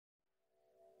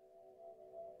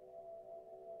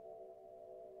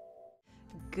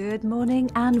Good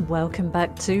morning and welcome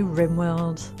back to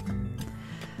RimWorld.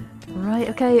 Right,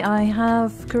 okay, I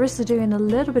have Carissa doing a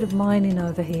little bit of mining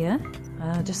over here,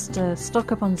 just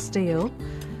stock up on steel.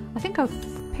 I think I've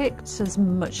picked as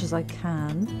much as I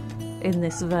can in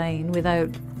this vein without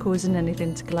causing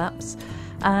anything to collapse.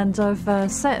 And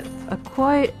I've set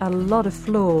quite a lot of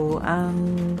floor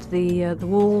and the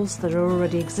walls that are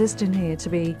already existing here to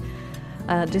be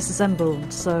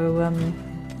disassembled, so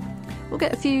we'll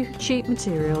get a few cheap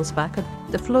materials back.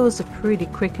 The floors are pretty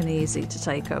quick and easy to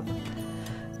take up,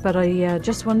 but I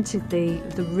just wanted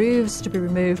the roofs to be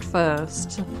removed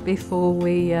first before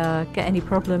we get any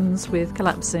problems with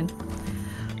collapsing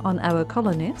on our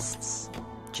colonists.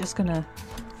 Just gonna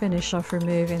finish off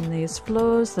removing these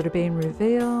floors that are being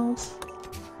revealed.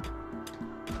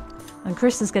 And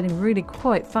Chris is getting really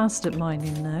quite fast at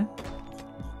mining now.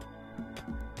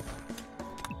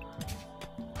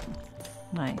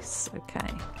 Nice, okay.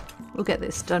 We'll get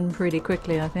this done pretty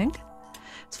quickly, I think.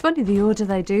 It's funny the order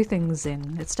they do things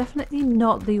in. It's definitely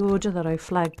not the order that I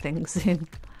flagged things in.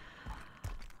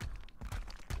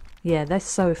 Yeah, they're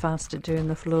so fast at doing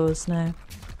the floors now.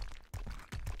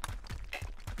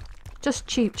 Just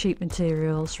cheap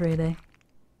materials, really.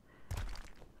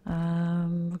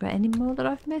 We've got any more that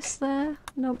I've missed there?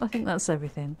 Nope, I think that's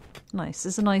everything. Nice,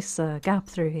 there's a nice gap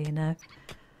through here now.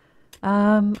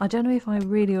 I don't know if I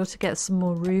really ought to get some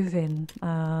more roofing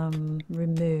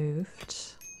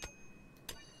removed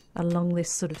along this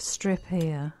sort of strip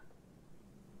here.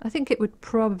 I think it would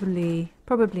probably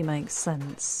make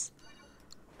sense.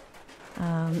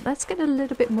 Let's get a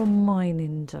little bit more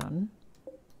mining done.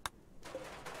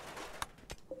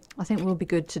 I think we'll be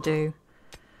good to do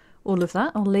all of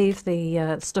that. I'll leave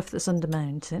the stuff that's under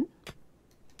mountain.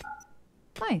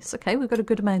 Nice, okay, we've got a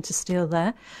good amount of steel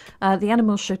there. The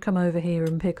animals should come over here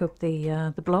and pick up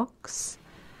the blocks.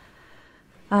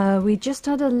 We just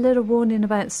had a little warning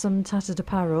about some tattered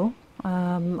apparel.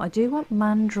 I do want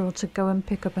Mandrill to go and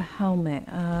pick up a helmet.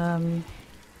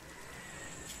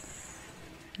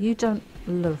 You don't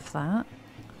love that.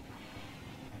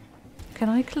 Can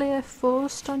I clear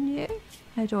forced on you?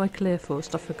 How do I clear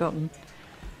forced? I've forgotten.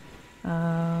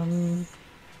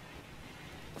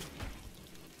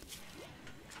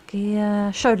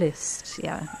 Yeah, show list.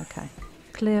 Yeah, okay.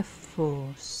 Clear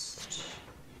forced.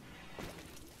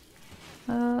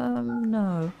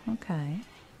 No. Okay.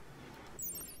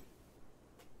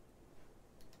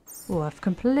 Oh, I've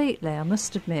completely, I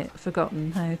must admit,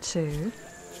 forgotten how to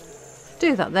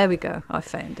do that. There we go. I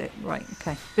found it. Right,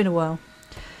 okay. Been a while.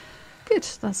 Good,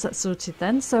 that's that sorted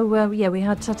then. So, yeah, we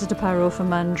had tattered apparel for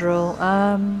Mandrill.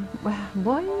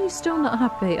 Why are you still not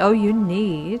happy? Oh, you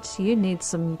need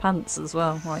some pants as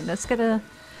well. Right, let's get a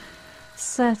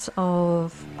set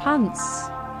of pants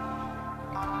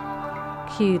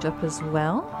queued up as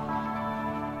well.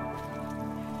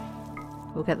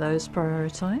 We'll get those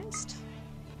prioritised.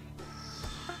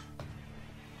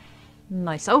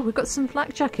 Nice. Oh, we've got some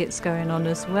flak jackets going on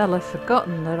as well. I've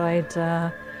forgotten that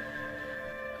I'd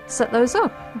set those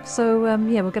up. So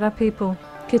yeah, we'll get our people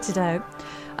kitted out.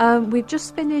 We've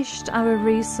just finished our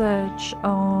research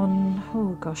on,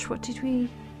 oh gosh, what did we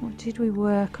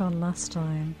work on last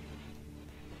time?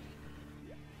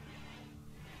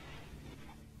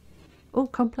 Oh,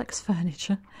 complex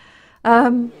furniture.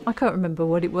 I can't remember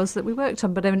what it was that we worked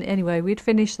on, but anyway, we'd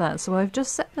finished that, so I've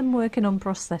just set them working on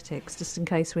prosthetics just in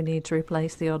case we need to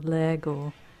replace the odd leg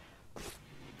or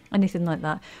anything like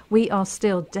that. We are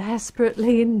still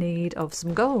desperately in need of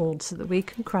some gold so that we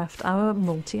can craft our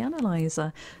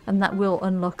multi-analyzer, and that will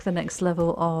unlock the next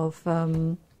level of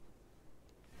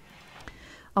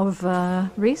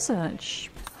research.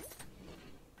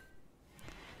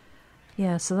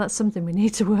 Yeah, so that's something we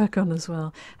need to work on as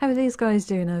well. How are these guys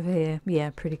doing over here?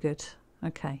 Yeah, pretty good.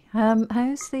 Okay.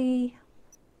 How's the...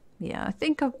 Yeah, I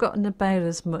think I've gotten about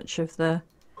as much of the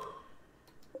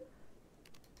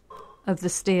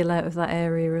steel out of that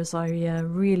area as I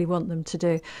really want them to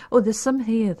do. Oh, there's some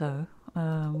here though,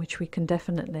 which we can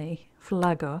definitely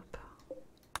flag up.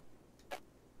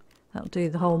 That'll do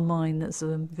the whole mine that's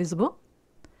visible.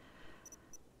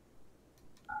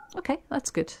 Okay, that's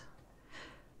good.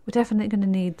 We're definitely going to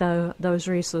need those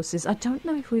resources. I don't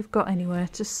know if we've got anywhere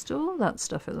to store that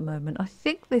stuff at the moment. I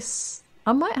think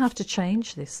I might have to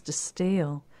change this to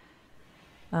steel.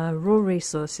 Raw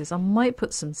resources. I might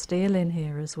put some steel in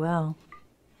here as well.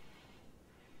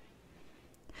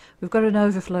 We've got an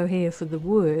overflow here for the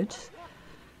wood.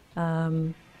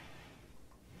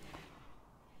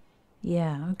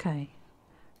 Yeah, okay.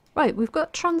 Right, we've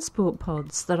got transport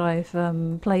pods that I've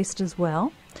placed as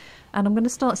well. And I'm going to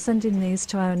start sending these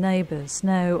to our neighbours.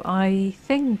 Now, I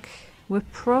think we're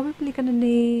probably going to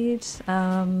need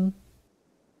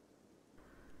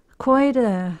quite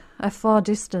a far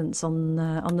distance on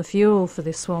the fuel for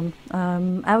this one.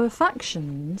 Our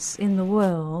factions in the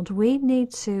world, we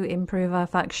need to improve our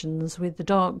factions with the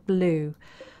dark blue,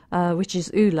 which is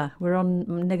Ula. We're on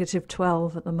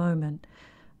 -12 at the moment.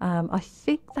 I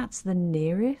think that's the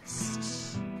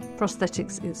nearest.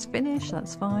 Prosthetics is finished,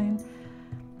 that's fine.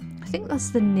 I think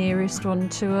that's the nearest one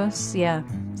to us, yeah.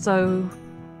 So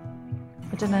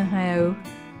I don't know how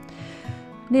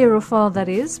near or far that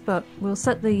is, but we'll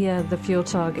set the fuel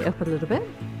target up a little bit.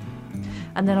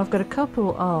 And then I've got a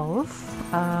couple of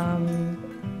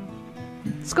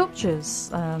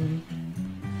sculptures, and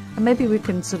maybe we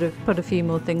can sort of put a few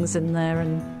more things in there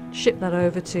and ship that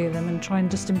over to them and try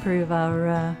and just improve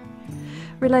our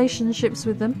relationships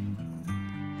with them.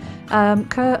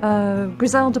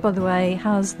 Griselda, by the way,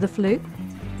 has the flu.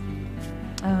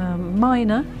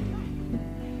 Minor,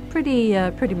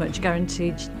 pretty much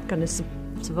guaranteed going to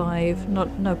survive.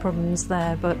 No problems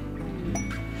there. But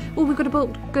oh, we've got a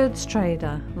bulk goods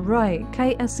trader, right?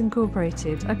 KS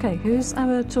Incorporated. Okay, who's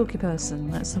our talkie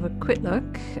person? Let's have a quick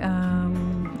look.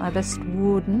 Our best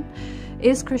warden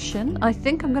is Christian. I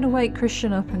think I'm going to wake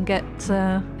Christian up and get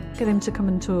him to come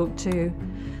and talk to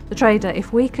the trader.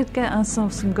 If we could get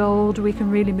ourselves some gold, we can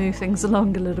really move things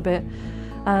along a little bit.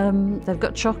 They've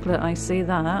got chocolate, I see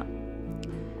that.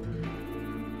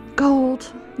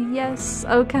 Gold, yes,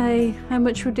 okay. How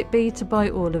much would it be to buy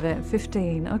all of it?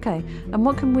 15, okay. And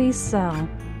what can we sell?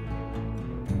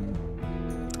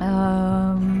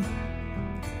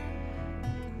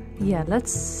 Yeah,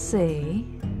 let's see.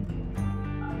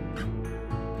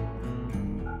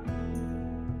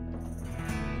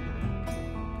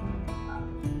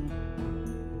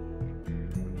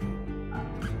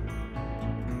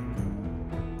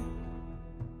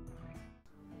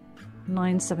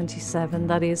 $9.77,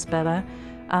 that is better.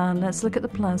 And let's look at the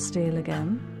plasteel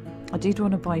again. I did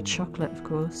want to buy chocolate, of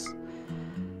course.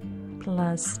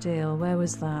 Plasteel, where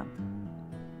was that?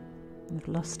 I've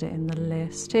lost it in the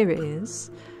list. Here it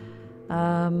is.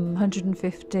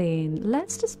 115.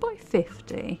 Let's just buy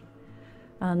 50.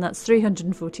 And that's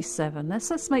 347.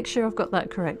 Let's make sure I've got that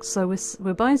correct. So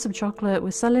we're buying some chocolate.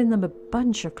 We're selling them a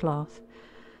bunch of cloth.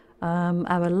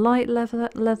 Our light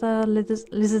leather,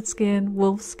 lizard skin,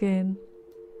 wolf skin.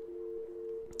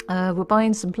 We're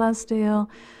buying some plasteel,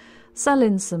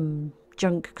 selling some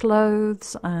junk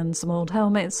clothes and some old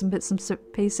helmets, some bits and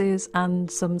pieces,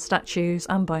 and some statues,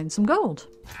 and buying some gold.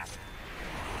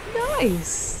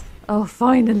 Nice! Oh,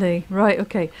 finally. Right,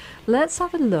 okay. Let's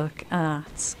have a look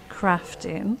at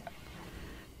crafting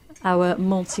our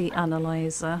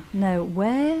multi-analyzer. Now,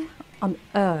 where on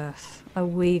earth are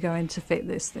we going to fit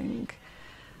this thing?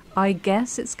 I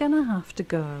guess it's going to have to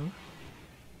go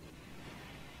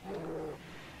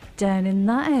down in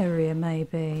that area,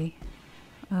 maybe.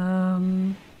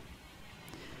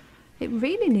 It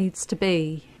really needs to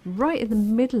be right in the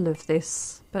middle of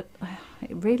this, but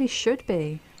it really should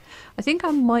be. I think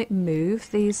I might move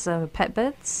these pet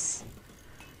beds,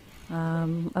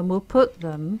 and we'll put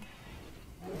them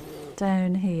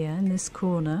down here in this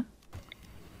corner.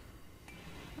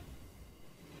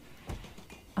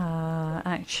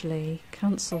 Actually,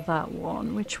 cancel that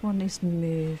one. Which one is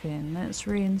moving? Let's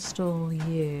reinstall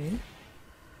you.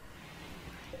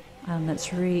 And let's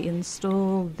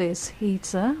reinstall this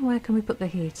heater. Where can we put the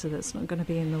heater that's not going to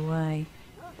be in the way?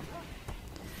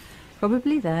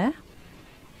 Probably there.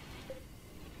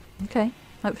 Okay,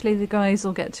 hopefully the guys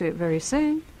will get to it very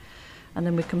soon. And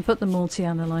then we can put the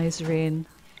multi-analyzer in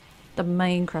the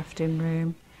main crafting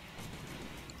room.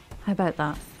 How about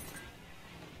that?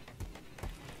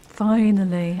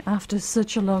 Finally, after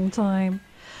such a long time.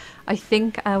 I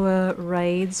think our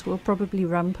raids will probably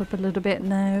ramp up a little bit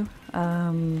now.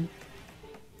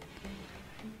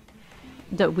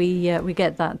 That we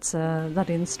get that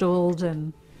installed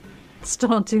and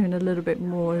start doing a little bit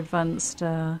more advanced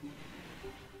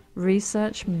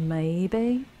research,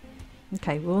 maybe.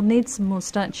 Okay, we'll need some more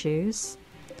statues.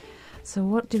 So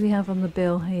what do we have on the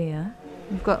bill here?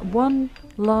 We've got one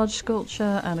large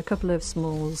sculpture and a couple of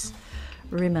smalls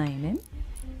remaining.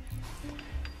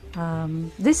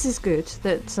 This is good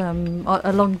that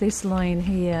along this line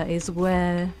here is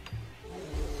where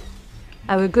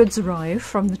our goods arrive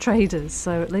from the traders,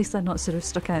 so at least they're not sort of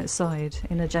stuck outside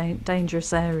in a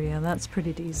dangerous area. That's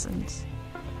pretty decent.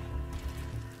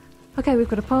 Okay, we've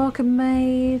got a parka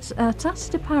made.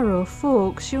 Tattered apparel,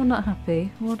 Forks, you're not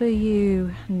happy. What are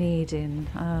you needing?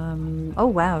 Oh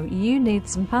wow, you need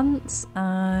some pants.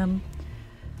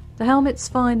 The helmet's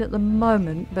fine at the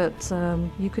moment, but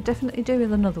you could definitely do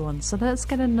with another one. So let's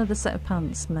get another set of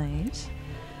pants made.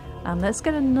 And let's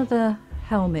get another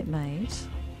helmet made.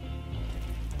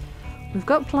 We've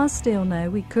got plasteel now.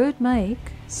 We could make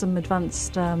some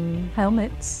advanced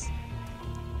helmets.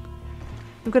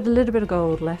 We've got a little bit of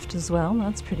gold left as well.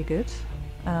 That's pretty good.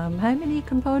 How many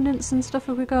components and stuff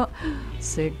have we got?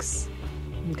 6.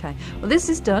 Okay. Well, this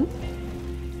is done.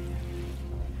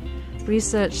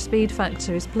 Research speed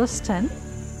factor is +10.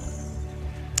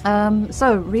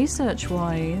 So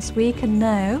research-wise, we can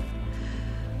now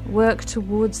work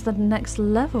towards the next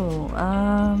level.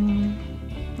 Are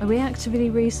we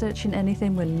actively researching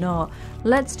anything? We're not.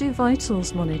 Let's do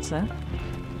vitals monitor.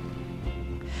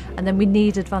 And then we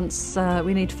need advanced,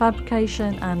 we need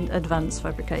fabrication and advanced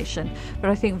fabrication.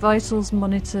 But I think vitals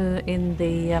monitor in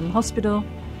the hospital,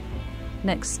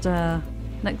 next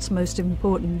most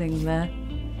important thing there.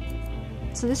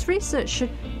 So this research should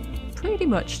pretty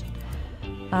much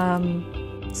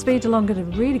speed along at a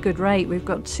really good rate. We've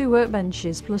got 2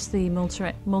 workbenches plus the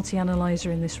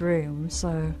multi-analyzer in this room,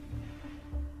 so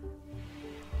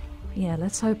yeah,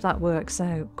 let's hope that works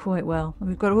out quite well. And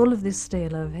we've got all of this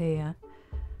steel over here.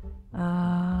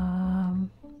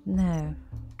 No.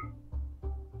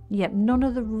 Yep, none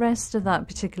of the rest of that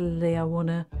particularly I want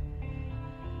to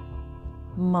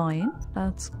mine.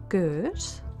 That's good.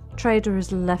 Trader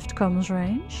has left comms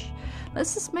range.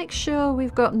 Let's just make sure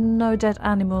we've got no dead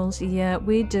animals. Yeah,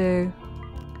 we do.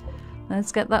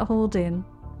 Let's get that hauled in.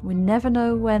 We never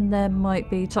know when there might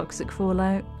be toxic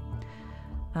fallout.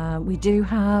 We do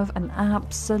have an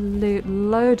absolute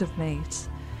load of meat,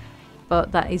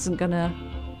 but that isn't gonna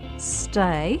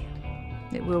stay.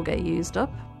 It will get used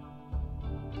up.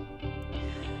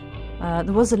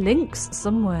 There was a lynx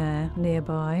somewhere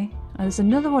nearby. There's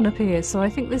another one up here, so I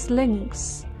think this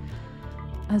lynx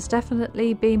has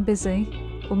definitely been busy.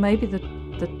 Or maybe the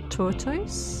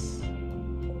tortoise?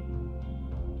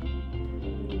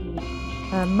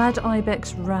 Mad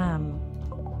Ibex Ram.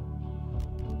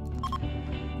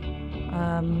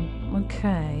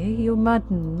 Okay, you're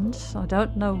maddened. I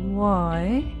don't know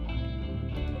why.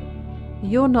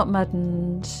 You're not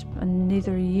maddened, and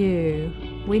neither are you.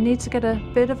 We need to get a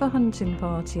bit of a hunting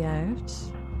party out.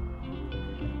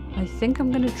 I think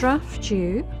I'm going to draft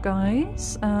you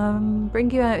guys,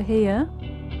 bring you out here,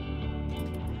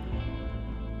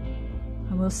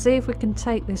 and we'll see if we can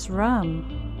take this ram.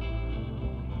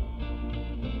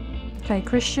 Okay,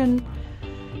 Christian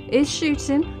is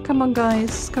shooting. Come on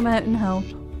guys, come out and help.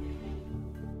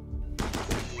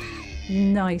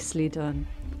 Nicely done.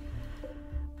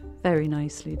 Very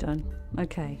nicely done.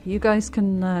 Okay, you guys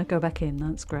can go back in,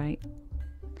 that's great.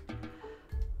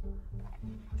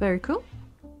 Very cool.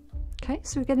 Okay,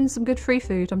 so we're getting some good free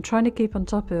food. I'm trying to keep on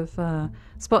top of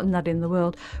spotting that in the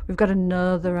world. We've got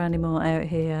another animal out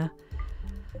here.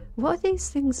 What are these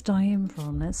things dying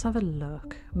from? Let's have a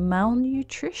look.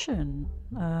 Malnutrition.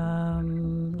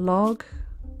 Log.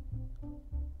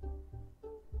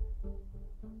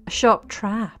 A sharp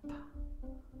trap.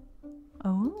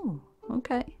 Oh,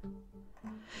 okay.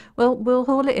 Well, we'll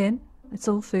haul it in. It's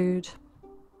all food.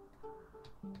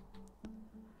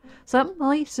 So that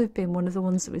might have been one of the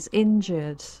ones that was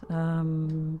injured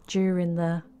during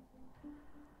the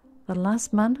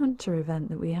last Manhunter event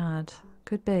that we had.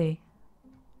 Could be.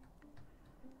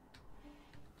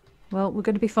 Well, we're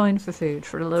going to be fine for food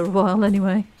for a little while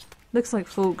anyway. Looks like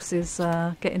Fawkes is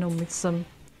getting on with some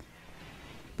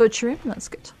butchering. That's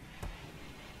good.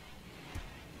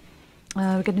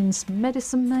 We're getting some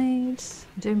medicine made.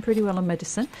 Doing pretty well on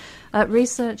medicine.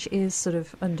 Research is sort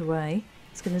of underway.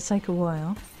 It's going to take a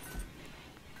while.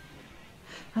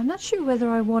 I'm not sure whether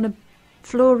I want to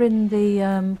floor in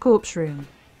the corpse room.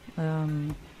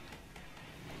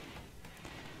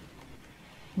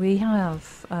 We have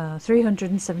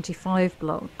 375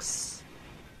 blocks.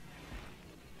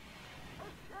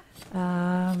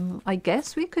 I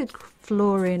guess we could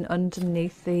floor in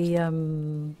underneath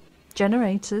the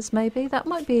generators, maybe. That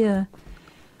might be a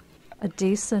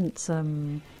decent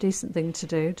thing to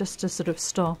do, just to sort of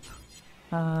stop.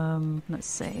 Let's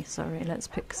see, sorry, let's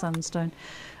pick sandstone.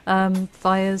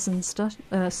 Fires and stuff,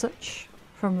 such,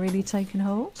 from really taking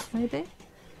hold, maybe.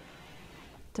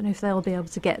 Don't know if they'll be able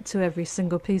to get to every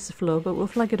single piece of floor, but we'll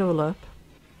flag it all up.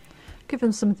 Give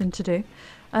them something to do.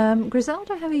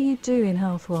 Griselda, how are you doing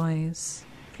health-wise?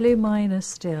 Flu minus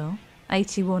still,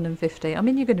 81 and 50. I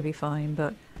mean, you're going to be fine,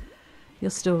 but you're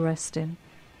still resting.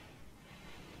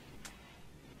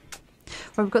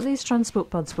 Well, we've got these transport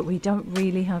pods, but we don't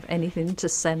really have anything to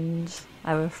send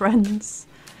our friends,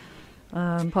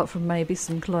 apart from maybe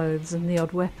some clothes and the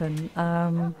odd weapon.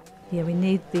 Yeah, we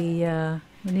need the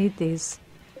we need these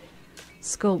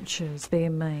sculptures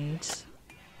being made.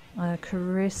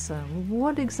 Carissa,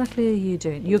 what exactly are you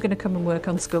doing? You're going to come and work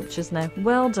on sculptures now.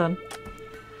 Well done.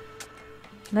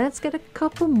 Let's get a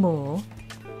couple more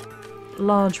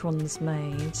large ones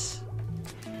made.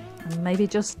 And maybe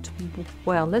just,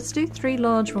 well, let's do 3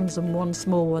 large ones and 1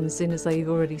 small one, seeing as though you've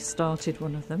already started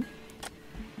one of them.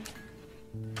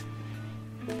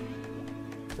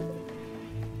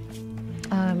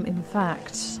 In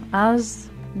fact, as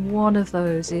one of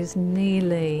those is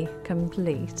nearly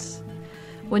complete,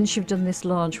 once you've done this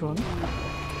large one...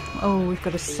 Oh, we've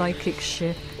got a psychic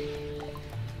ship.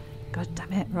 God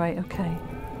damn it. Right, okay.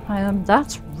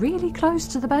 That's really close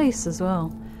to the base as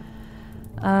well.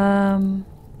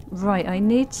 Right, I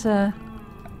need to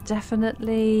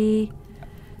definitely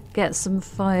get some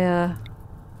fire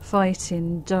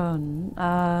fighting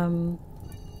done.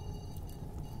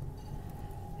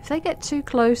 If they get too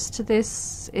close to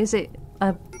this, is it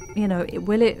you know,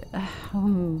 will it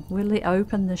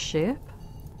open the ship?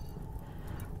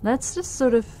 Let's just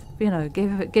sort of, you know,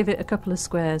 give it a couple of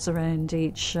squares around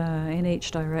each in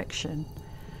each direction.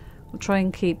 We'll try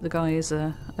and keep the guys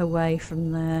away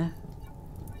from there.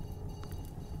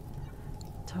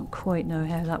 Don't quite know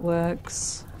how that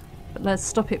works, but let's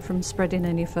stop it from spreading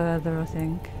any further, I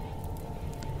think.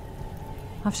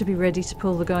 Have to be ready to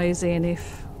pull the guys in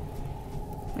if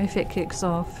it kicks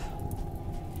off.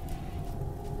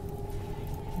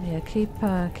 Yeah, keep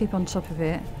on top of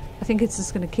it. I think it's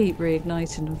just going to keep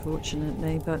reigniting,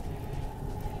 unfortunately, but...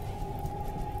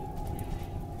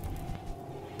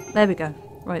 There we go.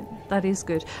 Right, that is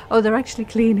good. Oh, they're actually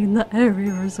cleaning that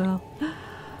area as well.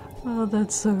 Oh,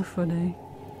 that's so funny.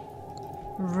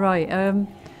 Right,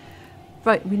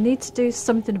 right, we need to do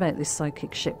something about this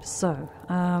psychic ship. So,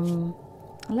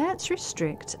 let's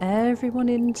restrict everyone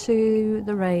into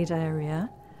the raid area.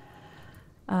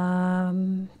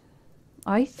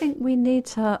 I think we need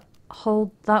to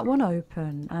hold that one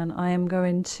open, and I am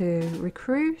going to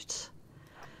recruit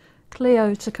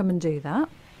Cleo to come and do that.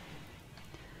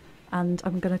 And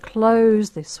I'm going to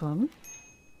close this one.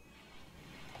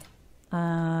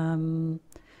 And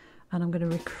I'm going to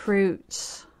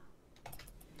recruit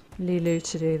Lulu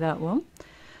to do that one.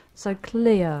 So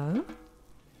Cleo.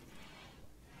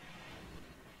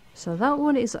 So that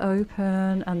one is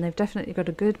open, and they've definitely got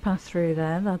a good path through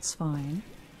there. That's fine.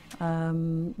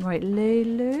 Right,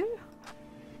 Lulu.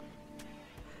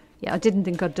 Yeah, I didn't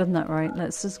think I'd done that right.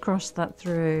 Let's just cross that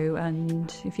through,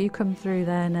 and if you come through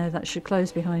there now, that should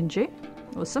close behind you.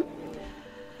 Awesome.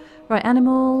 Right,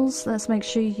 animals, let's make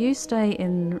sure you stay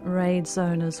in raid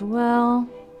zone as well.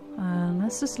 And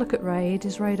let's just look at raid.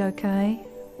 Is raid okay?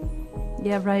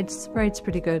 Yeah, raid's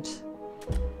pretty good.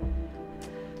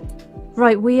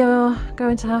 Right, we are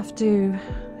going to have to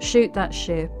shoot that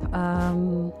ship.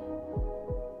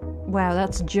 Wow,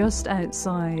 that's just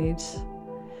outside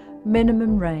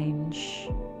minimum range.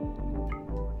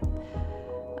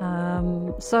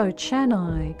 So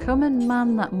Chennai, come and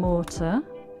man that mortar,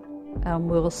 and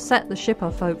we'll set the ship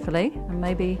off hopefully. And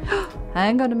maybe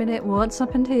hang on a minute, what's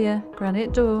happened here?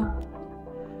 Granite door.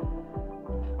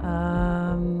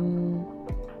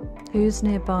 Who's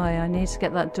nearby? I need to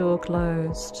get that door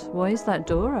closed. Why is that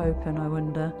door open, I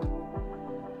wonder?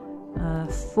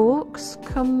 Forks,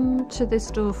 come to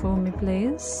this door for me,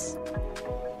 please.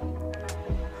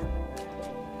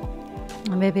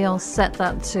 Maybe I'll set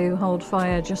that to hold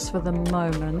fire just for the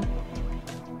moment.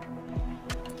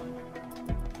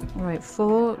 Right,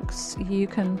 Forks, you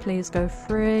can please go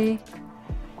free.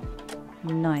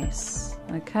 Nice.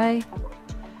 Okay.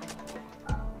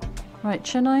 Right,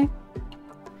 Chennai,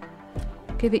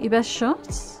 give it your best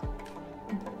shots.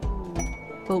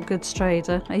 Bulk goods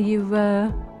trader, are you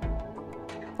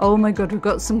oh my god, we've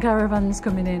got some caravans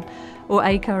coming in. Or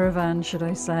a caravan, should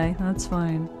I say. That's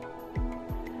fine.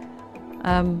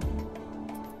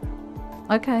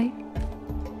 Okay.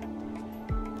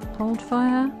 Hold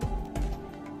fire.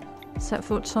 Set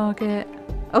foot target.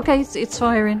 Okay, it's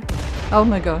firing. Oh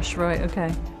my gosh, right,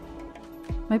 okay.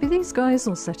 Maybe these guys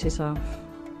will set it off.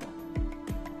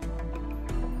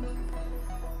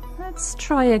 Let's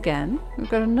try again. We've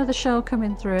got another shell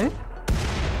coming through.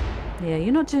 Yeah,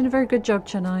 you're not doing a very good job,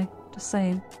 Chennai. Just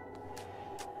saying.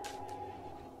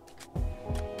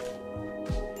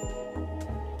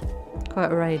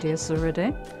 Quite a radius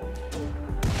already.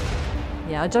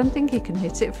 Yeah, I don't think he can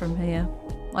hit it from here.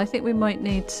 I think we might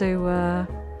need to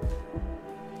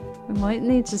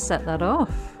set that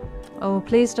off. Oh,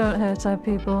 please don't hurt our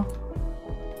people.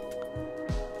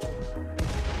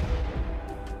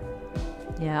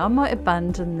 Yeah, I might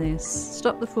abandon this.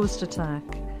 Stop the forced attack.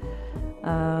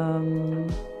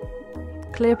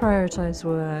 Clear prioritized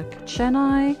work.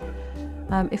 Chennai,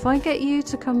 if I get you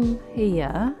to come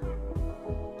here,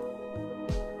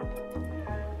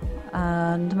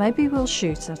 and maybe we'll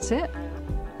shoot at it.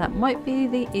 That might be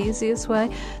the easiest way.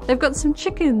 They've got some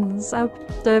chickens.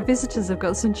 The visitors have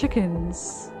got some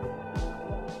chickens.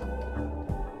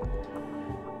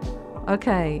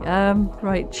 Okay,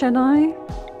 right, Chennai,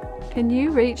 can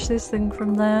you reach this thing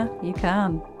from there? You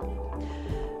can.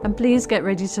 And please get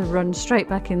ready to run straight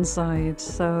back inside.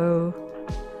 So,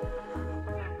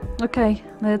 okay,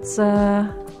 let's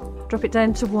drop it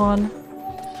down to 1.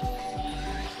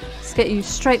 Let's get you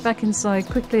straight back inside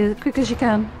quickly, quick as you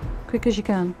can. Quick as you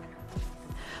can.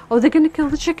 Oh, they're going to kill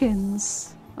the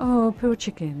chickens. Oh, poor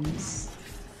chickens.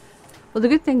 Well, the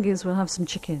good thing is we'll have some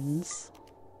chickens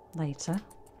later.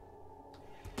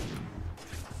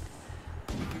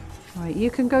 Right,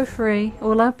 you can go free.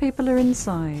 All our people are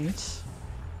inside.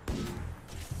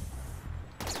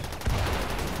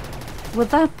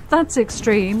 Well, that's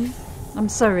extreme. I'm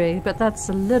sorry, but that's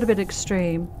a little bit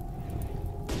extreme.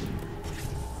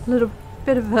 A little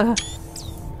bit of a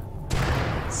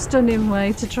stunning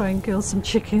way to try and kill some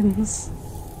chickens.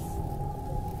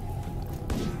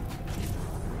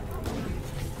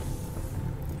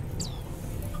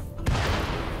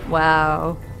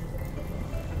 Wow.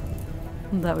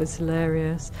 That was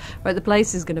hilarious. Right, the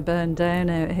place is going to burn down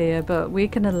out here, but we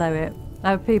can allow it.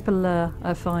 Our people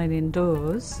are fine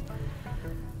indoors.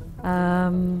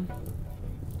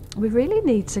 We really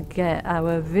need to get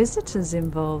our visitors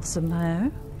involved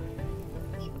somehow.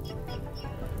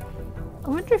 I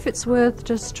wonder if it's worth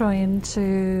just trying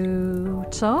to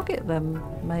target them,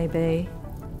 maybe.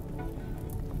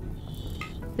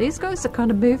 These guys are kind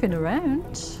of moving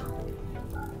around.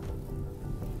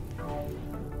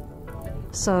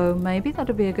 So maybe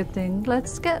that'll be a good thing.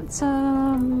 Let's get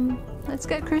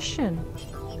Christian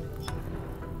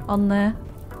on there.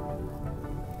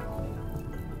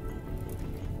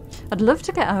 I'd love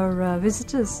to get our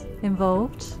visitors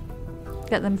involved.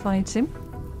 Get them fighting.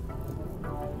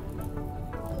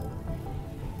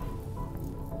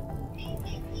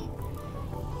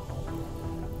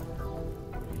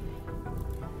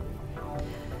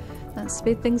 Let's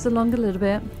speed things along a little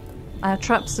bit. Our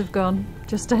traps have gone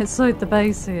just outside the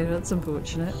base here. That's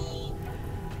unfortunate.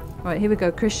 Right, here we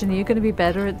go. Christian, are you going to be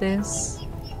better at this?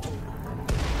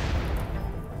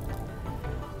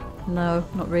 No,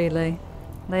 not really.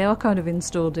 They are kind of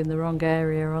installed in the wrong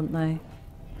area, aren't they?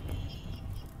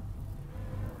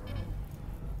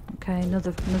 Okay,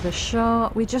 another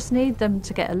shot. We just need them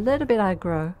to get a little bit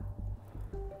aggro.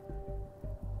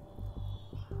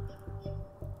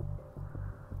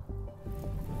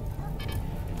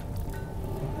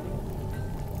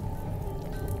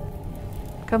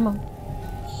 Come on.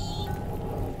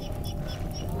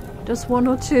 Just 1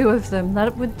 or 2 of them,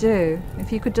 that would do.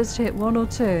 If you could just hit 1 or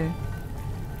 2.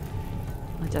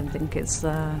 I don't think it's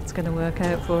going to work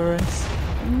out for us.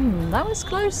 That was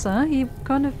closer. You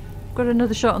kind of got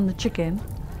another shot on the chicken.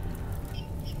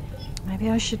 Maybe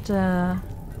I should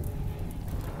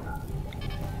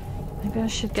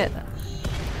get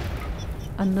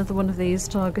another one of these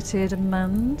targeted and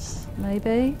manned,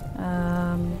 maybe.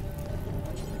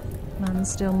 Man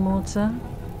steel mortar.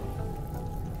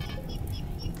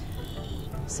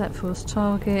 Set force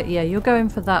target. Yeah, you're going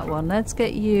for that one. Let's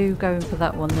get you going for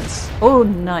that one. That's... Oh,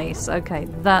 nice. Okay,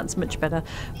 that's much better.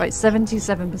 Right,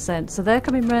 77%. So they're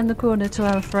coming round the corner to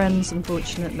our friends,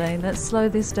 unfortunately. Let's slow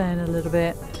this down a little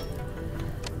bit.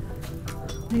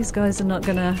 These guys are not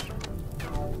gonna...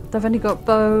 They've only got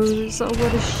bows. Oh,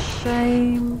 what a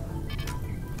shame.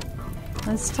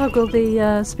 Let's toggle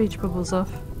the speech bubbles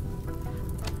off.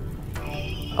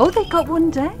 Oh, they got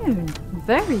one down.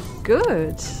 Very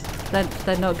good.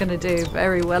 They're not going to do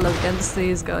very well against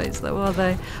these guys, though, are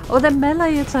they? Oh, they're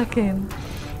melee attacking.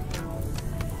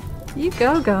 You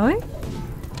go, guy.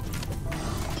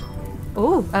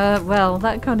 Oh, well,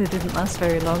 that kind of didn't last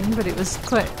very long, but it was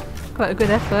quite a good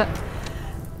effort.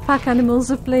 Pack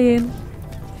animals are fleeing.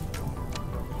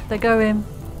 They're going.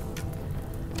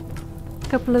 A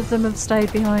couple of them have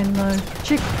stayed behind, though.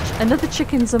 Another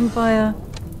chicken's on fire.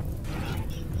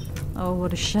 Oh,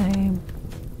 what a shame.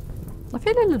 I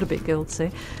feel a little bit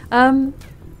guilty. Okay,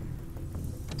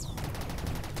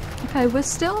 we're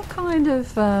still kind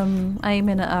of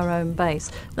aiming at our own base.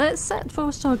 Let's set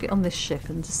force target on this ship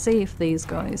and to see if these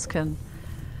guys can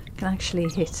actually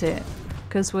hit it.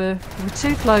 Because we're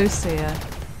too close here.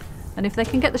 And if they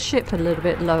can get the ship a little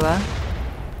bit lower,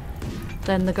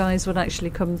 then the guys would actually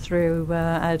come through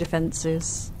our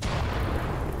defences.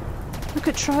 Look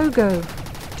at Trogo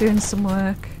doing some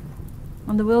work.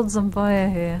 And the world's on fire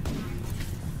here.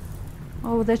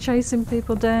 Oh, they're chasing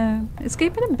people down. It's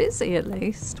keeping them busy at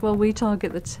least while we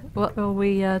target the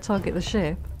target the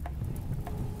ship.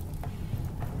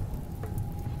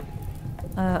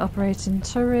 operating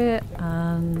turret,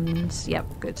 and yep,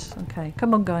 good. Okay,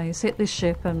 come on guys, hit this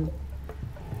ship and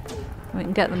we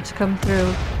can get them to come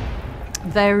through.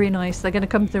 Very nice. They're going to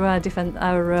come through our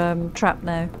trap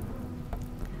now.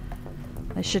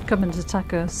 They should come and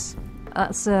attack us.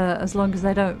 That's as long as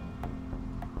they don't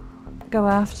go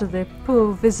after the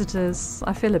poor visitors.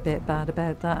 I feel a bit bad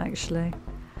about that actually.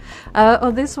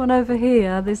 Oh, this one over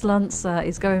here, this lancer,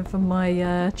 is going for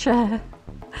my chair.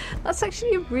 That's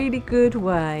actually a really good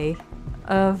way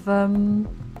of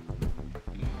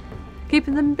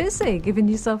keeping them busy, giving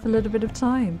yourself a little bit of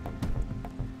time.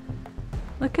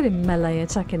 Look at him melee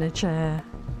attacking a chair.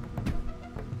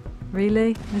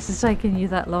 Really? This is taking you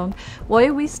that long? Why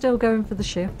are we still going for the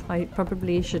ship? I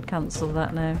probably should cancel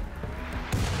that now.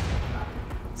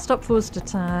 Stop forced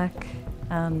attack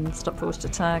and stop forced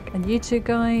attack, and you two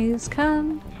guys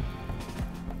can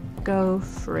go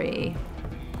free.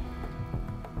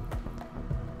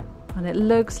 And it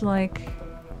looks like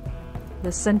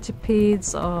the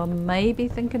centipedes are maybe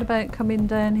thinking about coming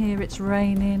down here. It's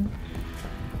raining.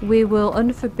 We will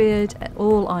unforbid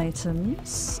all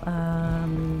items.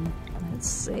 Let's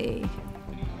see.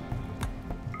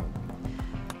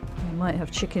 We might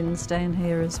have chickens down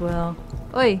here as well.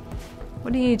 Oi!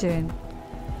 What are you doing?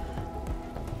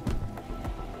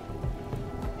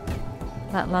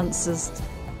 That lancer's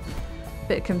a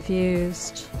bit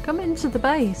confused. Come into the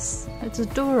base. There's a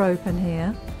door open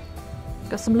here.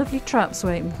 Got some lovely traps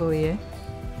waiting for you.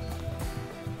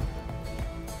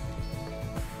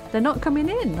 They're not coming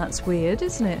in. That's weird,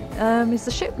 isn't it? Is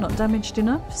the ship not damaged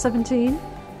enough? 17?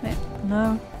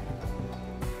 No.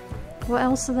 What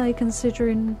else are they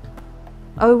considering?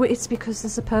 Oh, it's because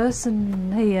there's a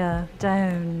person here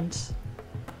downed.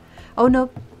 Oh no.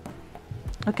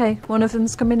 Okay, one of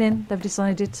them's coming in. They've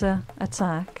decided to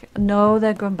attack. No,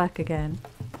 they're going back again.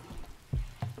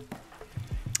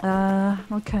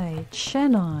 Okay,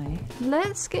 Chennai.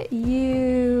 Let's get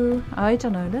you... I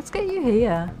don't know, let's get you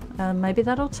here. Maybe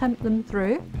that'll tempt them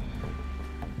through.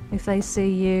 If they see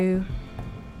you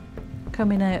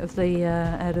coming out of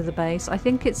the base. I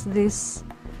think it's this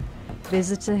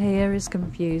visitor here is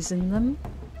confusing them.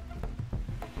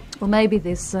 Or maybe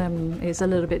this is a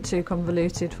little bit too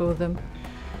convoluted for them.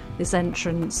 This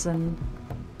entrance, and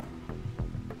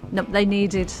no, they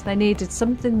needed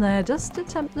something there just to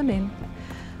tempt them in.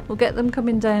 We'll get them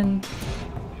coming down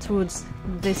towards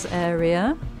this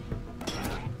area.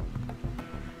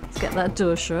 Let's get that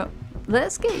door shut.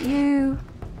 Let's get you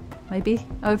maybe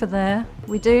over there.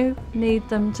 We do need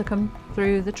them to come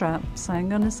through the traps.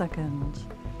 Hang on a second.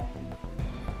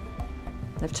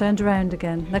 They've turned around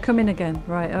again. They're coming again.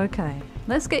 Right, okay.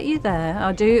 Let's get you there.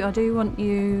 I do want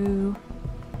you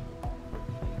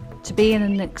to be in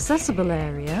an accessible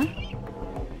area.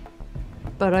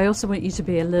 But I also want you to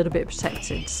be a little bit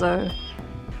protected. So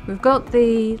we've got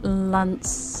the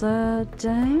lancer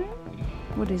down.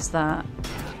 What is that?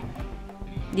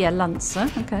 Yeah, lancer.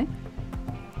 Okay.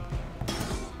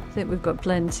 I think we've got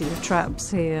plenty of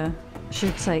traps here.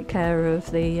 Should take care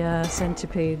of the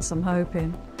centipedes, I'm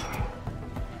hoping.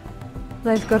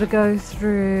 They've got to go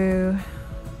through,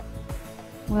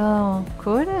 well,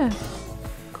 quite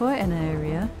an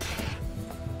area.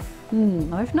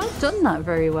 I've not done that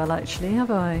very well actually,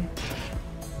 have I?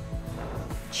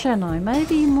 Chennai,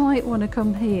 maybe you might want to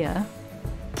come here.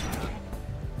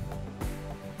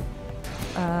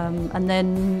 And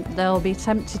then they'll be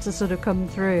tempted to sort of come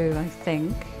through, I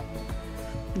think.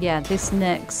 Yeah, this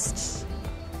next...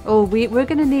 Oh, we're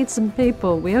going to need some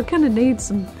people. We are going to need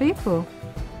some people.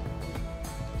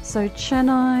 So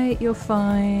Chennai, you're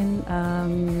fine.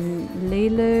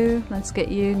 Lilu, let's get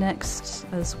you next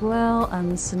as well.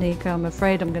 And Sanika, I'm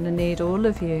afraid I'm going to need all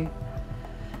of you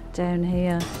down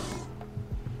here.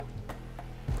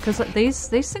 Because these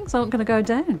things aren't going to go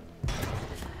down.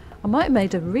 I might have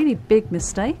made a really big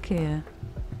mistake here.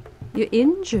 You're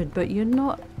injured, but you're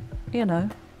not, you know.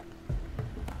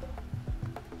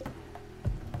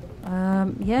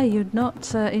 Yeah, you're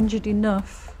not injured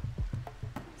enough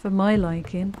for my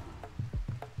liking.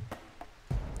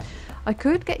 I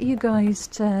could get you guys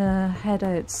to head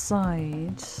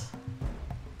outside.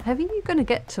 How are you going to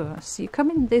get to us? You're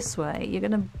coming this way. You're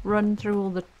going to run through all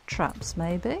the traps,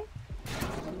 maybe?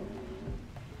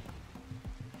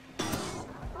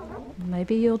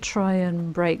 Maybe you'll try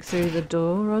and break through the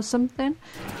door or something.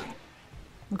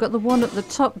 We've got the one at the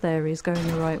top there is going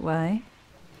the right way.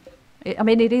 I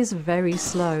mean, it is very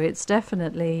slow. It's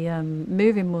definitely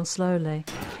moving more slowly.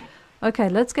 Okay,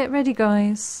 let's get ready,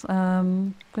 guys.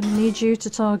 I'm going to need you to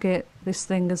target this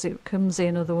thing as it comes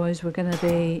in, otherwise we're going to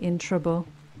be in trouble.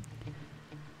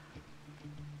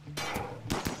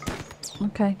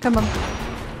 Okay, come on.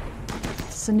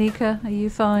 Sanika, are you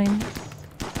fine?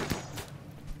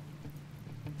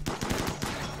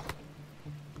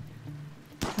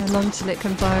 How long till it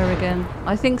can fire again?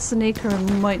 I think Sanika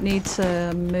might need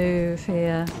to move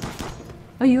here.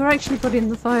 Oh, you're actually putting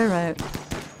the fire out.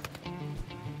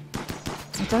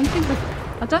 I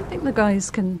don't think the guys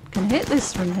can hit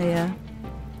this from here.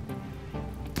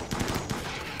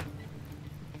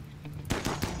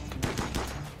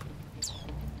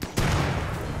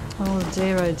 Oh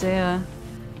dear.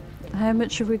 How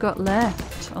much have we got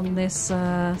left on this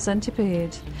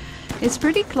centipede? It's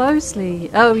pretty closely.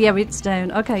 Oh yeah, it's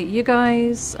down. Okay, you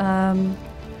guys.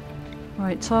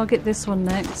 Right, target this one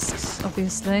next,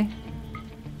 obviously.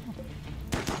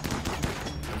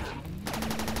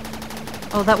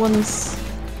 Oh, that one's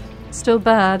still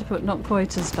bad, but not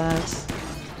quite as bad.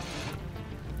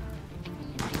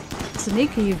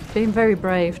 Sanika, you've been very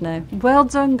brave now. Well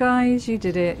done, guys. You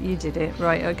did it. You did it.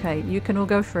 Right, okay. You can all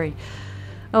go free.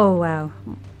 Oh, wow.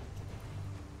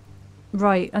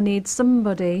 Right, I need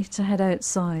somebody to head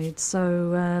outside.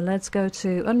 So let's go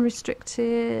to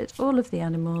unrestricted. All of the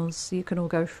animals. You can all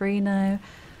go free now.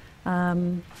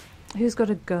 Who's got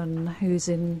a gun? Who's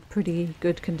in pretty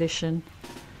good condition?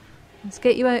 Let's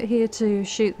get you out here to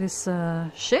shoot this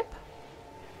ship.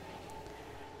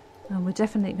 And we're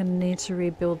definitely going to need to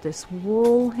rebuild this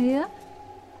wall here.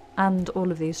 And all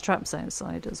of these traps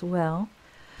outside as well.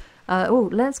 Oh,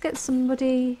 let's get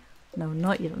somebody... No,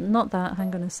 not that.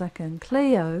 Hang on a second.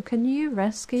 Cleo, can you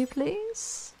rescue,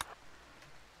 please?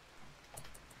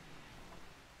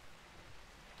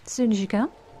 As soon as you can.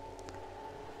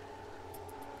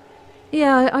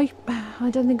 Yeah, I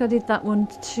don't think I did that one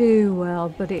too well,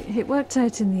 but it worked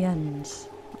out in the end.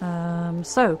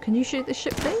 So, can you shoot this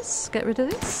ship, please? Get rid of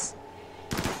this.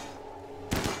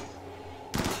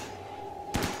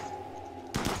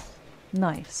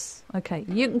 Nice. Okay,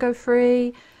 you can go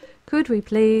free. Could we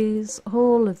please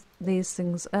haul of these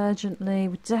things urgently?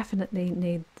 We definitely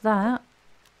need that,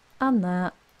 and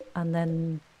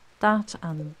then that,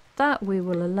 and that we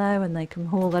will allow, and they can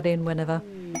haul that in whenever.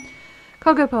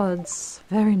 Cargo pods,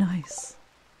 very nice.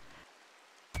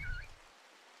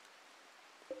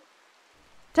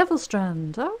 Devil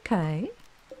Strand, okay.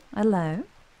 Hello.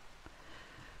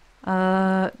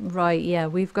 Right, yeah,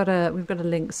 we've got a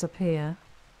links up here.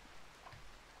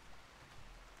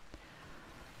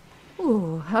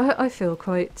 Ooh, I feel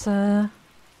quite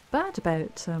bad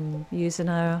about using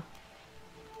our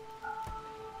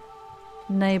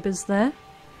neighbours there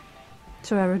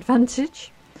to our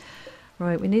advantage.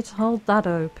 Right, we need to hold that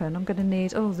open. I'm going to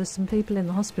need... Oh, there's some people in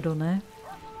the hospital now.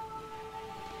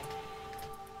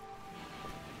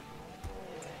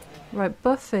 Right,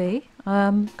 Buffy,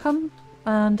 come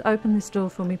and open this door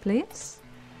for me, please.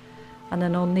 And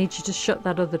then I'll need you to shut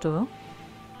that other door.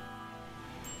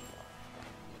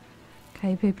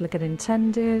 Okay, people are getting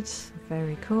tended.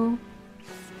 Very cool.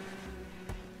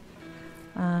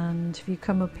 And if you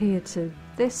come up here to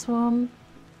this one...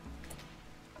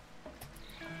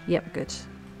 Yep, good.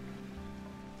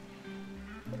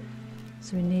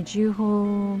 So we need you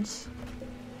hauled.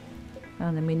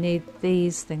 And then we need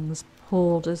these things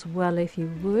hauled as well, if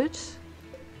you would.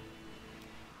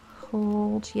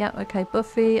 Hauled. Yep, okay,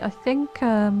 Buffy, I think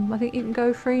you can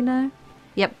go free now.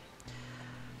 Yep.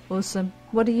 Awesome.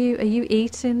 What are you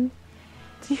eating?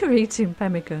 You're eating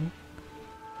pemmican.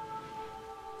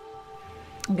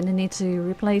 I'm going to need to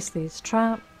replace these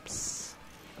traps.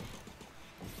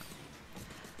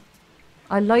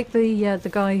 I like the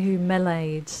guy who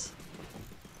meleeed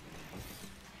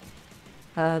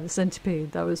the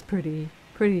centipede. That was pretty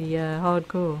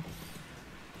hardcore.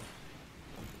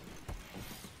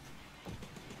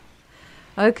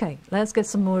 Okay, let's get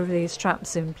some more of these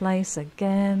traps in place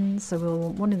again. So we'll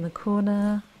want one in the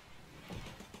corner.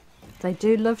 They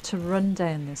do love to run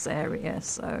down this area,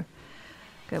 so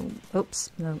go.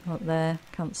 Oops, no, not there.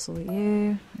 Cancel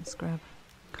you. Let's grab.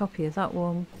 Copy of that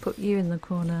one, put you in the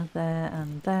corner there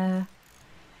and there.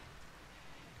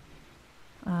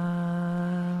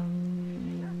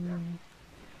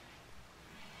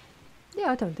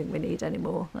 Yeah, I don't think we need any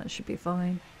more. That should be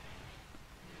fine.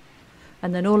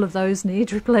 And then all of those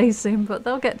need replacing, but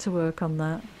they'll get to work on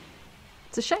that.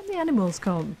 It's a shame the animals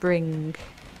can't bring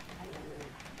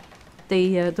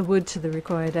the wood to the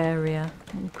required area.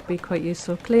 It could be quite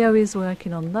useful. Cleo is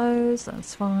working on those,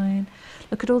 that's fine.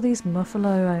 Look at all these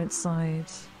muffalo outside.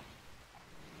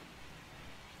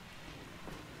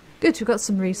 Good, we've got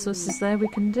some resources there we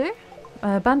can do.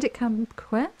 Bandit Camp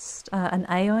Quest, an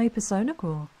AI Persona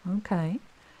Core, okay.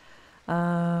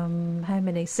 How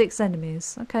many? 6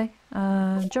 enemies. Okay.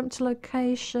 Jump to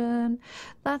location.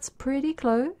 That's pretty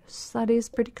close. That is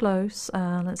pretty close.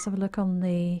 Let's have a look on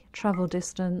the travel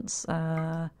distance.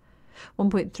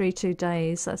 1.32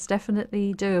 days. That's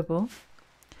definitely doable.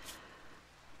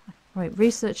 Right,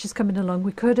 research is coming along.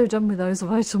 We could have done with those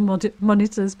vital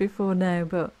monitors before now,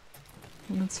 but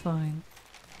that's fine.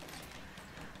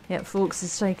 Yeah, Forks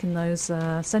is taking those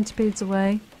centipedes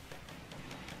away.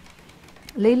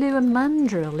 Lilu and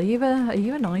Mandrill, are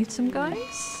you an item,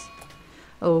 guys?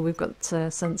 Oh, we've got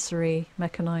sensory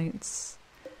mechanites.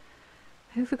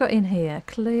 Who have we got in here?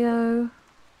 Cleo,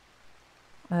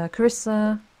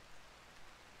 Carissa.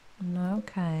 No,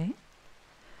 okay.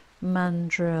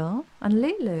 Mandrill and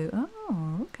Lilu.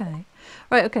 Oh, okay.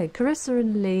 Right, okay. Carissa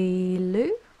and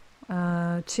Lilu.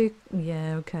 2,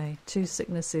 yeah, okay. 2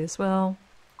 sicknesses. Well,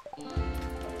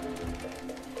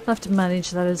 we'll have to manage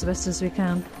that as best as we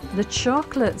can. The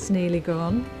chocolate's nearly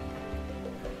gone.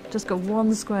 Just got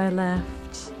 1 square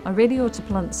left. I really ought to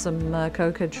plant some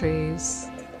cocoa trees.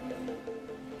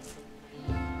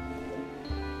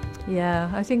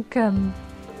 Yeah, I think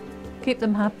keep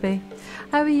them happy.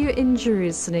 How are your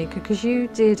injuries, Sneaker? Because you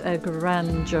did a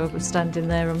grand job of standing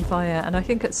there on fire, and I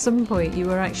think at some point you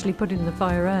were actually putting the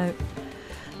fire out.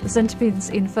 The centipede's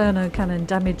inferno cannon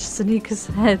damaged Sneaker's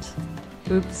head.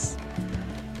 Oops.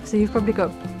 So you've probably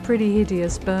got pretty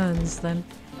hideous burns then.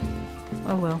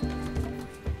 Oh well.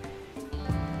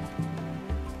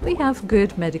 We have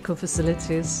good medical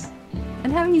facilities.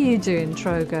 And how are you doing,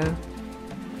 Trogo?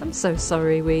 I'm so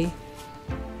sorry,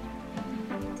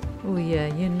 Oh yeah,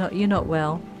 you're not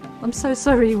well. I'm so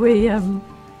sorry we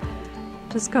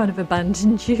just kind of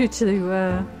abandoned you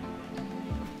to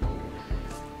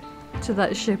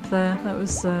that ship there. That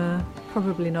was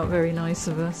probably not very nice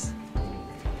of us.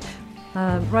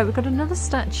 Right, we've got another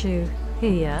statue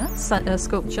here,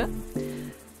 sculpture.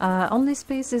 On this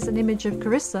piece is an image of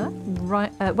Carissa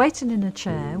waiting in a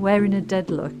chair, wearing a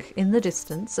dead look. In the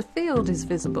distance, a field is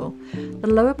visible. The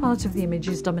lower part of the image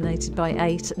is dominated by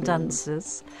 8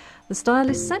 dancers. The style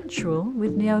is sensual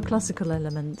with neoclassical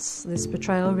elements. This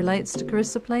portrayal relates to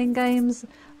Carissa playing games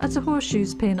at a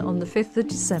horseshoes pin on the 5th of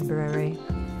December.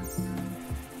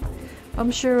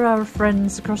 I'm sure our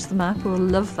friends across the map will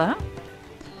love that.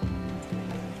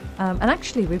 And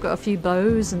actually we've got a few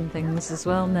bows and things as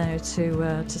well now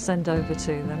to send over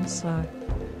to them, so I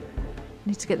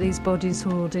need to get these bodies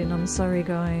hauled in. I'm sorry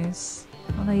guys,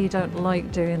 I know you don't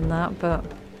like doing that, but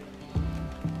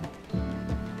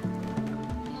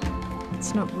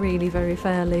it's not really very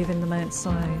fair leaving them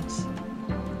outside.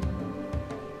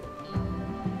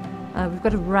 We've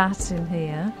got a rat in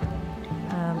here.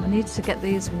 I need to get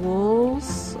these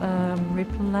walls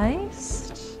replaced.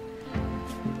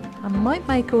 I might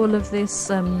make all of this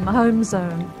home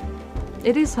zone.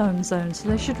 It is home zone, so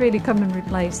they should really come and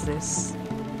replace this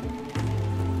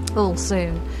all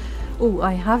soon. Oh,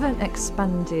 I haven't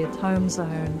expanded home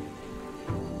zone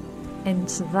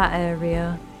into that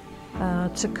area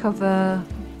to cover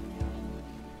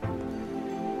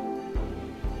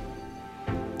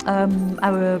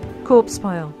our corpse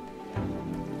pile.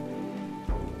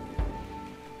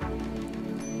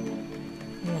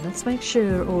 Let's make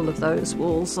sure all of those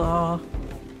walls are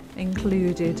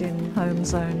included in home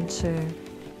zone 2.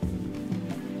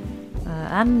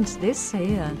 And this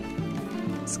here,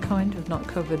 it's kind of not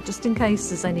covered, just in case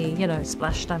there's any, you know,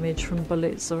 splash damage from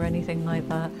bullets or anything like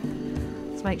that.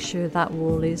 Let's make sure that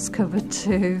wall is covered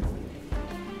too.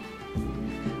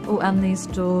 Oh, and these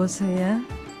doors here.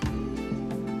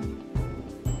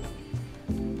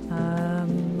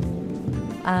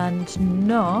 And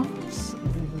not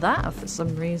that for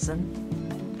some reason,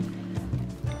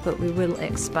 but we will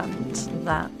expand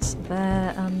that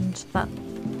there and that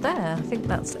there. I think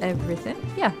that's everything.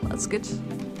 Yeah, that's good.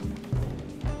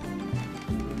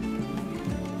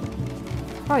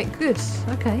 Right, good.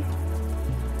 Okay.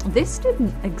 This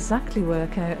didn't exactly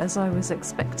work out as I was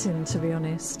expecting, to be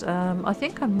honest. I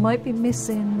think I might be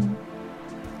missing...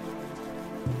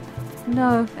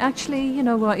 No, actually, you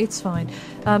know what, it's fine.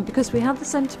 Because we had the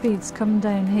centipedes come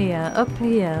down here, up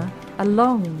here,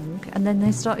 along, and then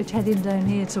they started heading down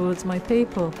here towards my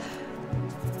people,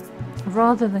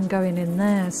 rather than going in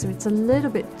there, so it's a little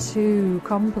bit too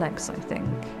complex, I think.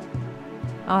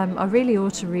 I really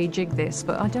ought to rejig this,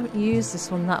 but I don't use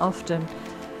this one that often.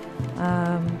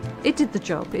 It did the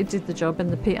job,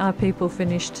 and our people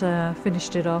finished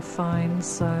it off fine,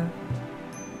 so I'm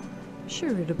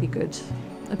sure it'll be good.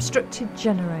 Obstructed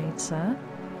generator.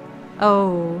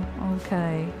 Oh,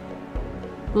 okay.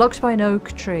 Blocked by an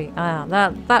oak tree. Ah,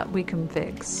 that we can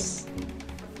fix.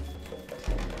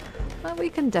 That we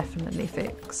can definitely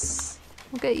fix.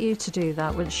 We'll get you to do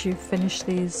that once you've finished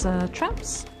these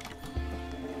traps.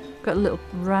 Got a little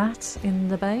rat in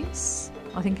the base.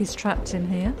 I think he's trapped in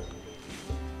here.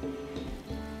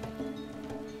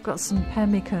 Got some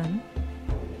pemmican.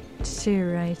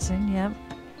 Deteriorating, yeah.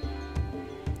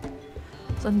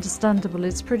 It's understandable,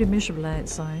 it's pretty miserable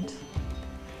outside.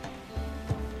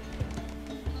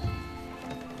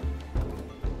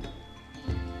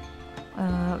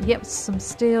 Yep, some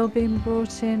steel being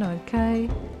brought in, okay.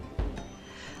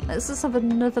 Let's just have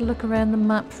another look around the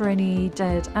map for any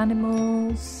dead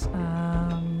animals.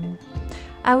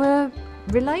 Our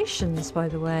relations, by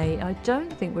the way, I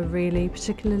don't think were really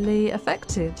particularly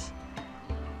affected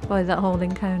by that whole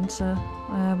encounter.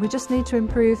 We just need to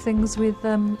improve things with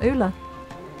Ula.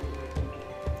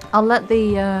 I'll let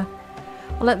the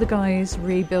guys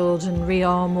rebuild and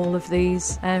rearm all of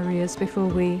these areas before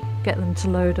we get them to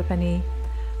load up any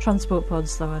transport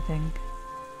pods, though, I think.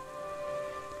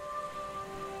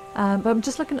 But I'm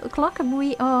just looking at the clock and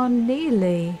we are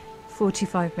nearly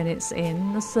 45 minutes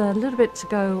in. There's a little bit to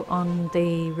go on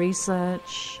the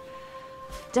research.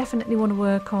 Definitely want to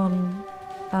work on...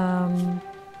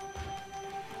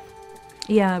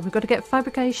 yeah, we've got to get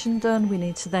fabrication done. We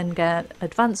need to then get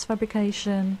advanced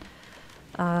fabrication.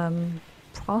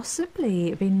 Possibly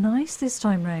it'd be nice this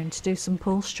time round to do some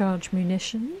pulse charge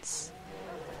munitions.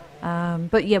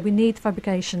 But yeah, we need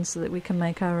fabrication so that we can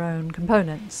make our own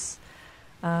components.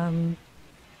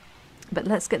 But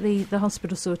let's get the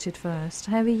hospital sorted first.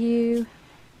 How are you?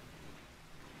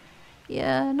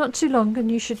 Yeah, not too long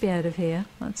and you should be out of here.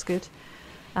 That's good.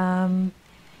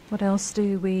 What else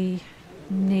do we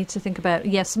need to think about?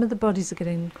 Yeah, some of the bodies are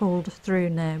getting called through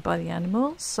now by the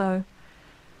animals, so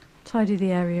tidy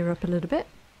the area up a little bit.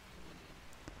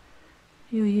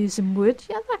 You're using wood.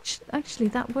 Yeah, actually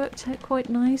that worked out quite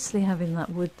nicely, having that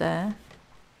wood there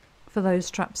for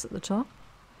those traps at the top.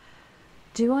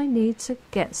 Do I need to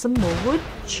get some more wood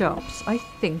chops? I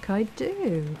think I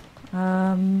do.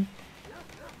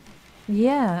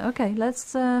 Yeah, okay,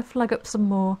 let's flag up some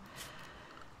more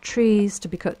trees to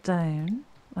be cut down.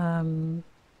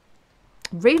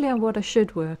 Really what I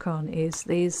should work on is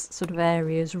these sort of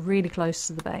areas really close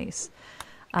to the base.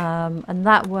 And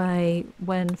that way,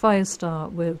 when fires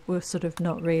start, we're sort of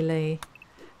not really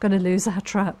going to lose our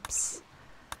traps.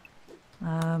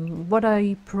 What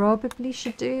I probably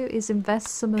should do is invest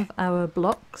some of our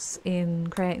blocks in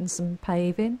creating some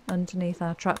paving underneath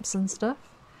our traps and stuff.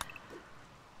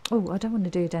 Oh, I don't want to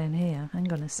do down here.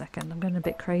 Hang on a second. I'm going a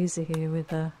bit crazy here with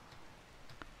the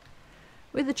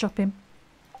chopping.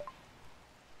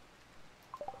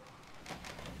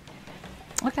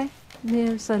 Okay. Yeah,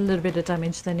 there's a little bit of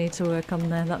damage they need to work on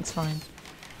there, that's fine.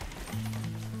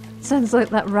 Sounds like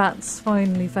that rat's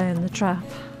finally found the trap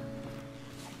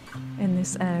in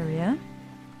this area.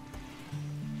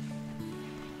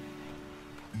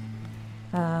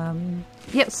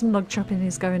 Yep, some log chopping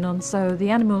is going on, so the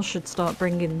animals should start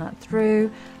bringing that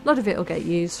through. A lot of it will get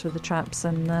used for the traps,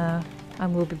 and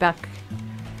we'll be back.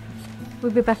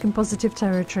 We'll be back in positive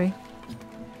territory.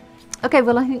 Okay,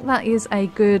 well I think that is a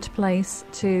good place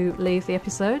to leave the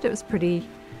episode. It was pretty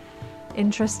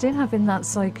interesting having that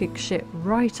psychic ship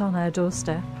right on our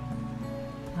doorstep.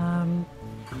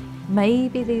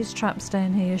 Maybe these traps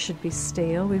down here should be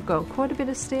steel. We've got quite a bit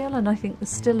of steel, and I think there's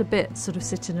still a bit sort of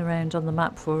sitting around on the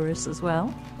map for us as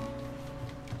well.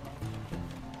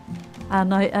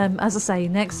 And I, as I say,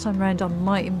 next time round I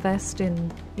might invest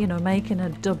in, you know, making a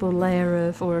double layer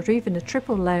of, or even a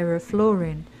triple layer of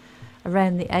flooring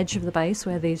around the edge of the base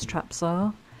where these traps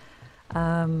are,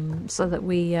 so that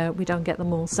we don't get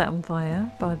them all set on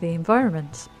fire by the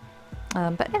environment.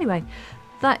 But anyway,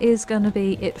 that is going to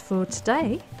be it for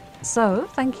today. So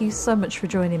thank you so much for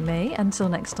joining me. Until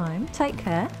next time, take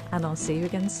care, and I'll see you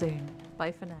again soon.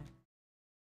 Bye for now.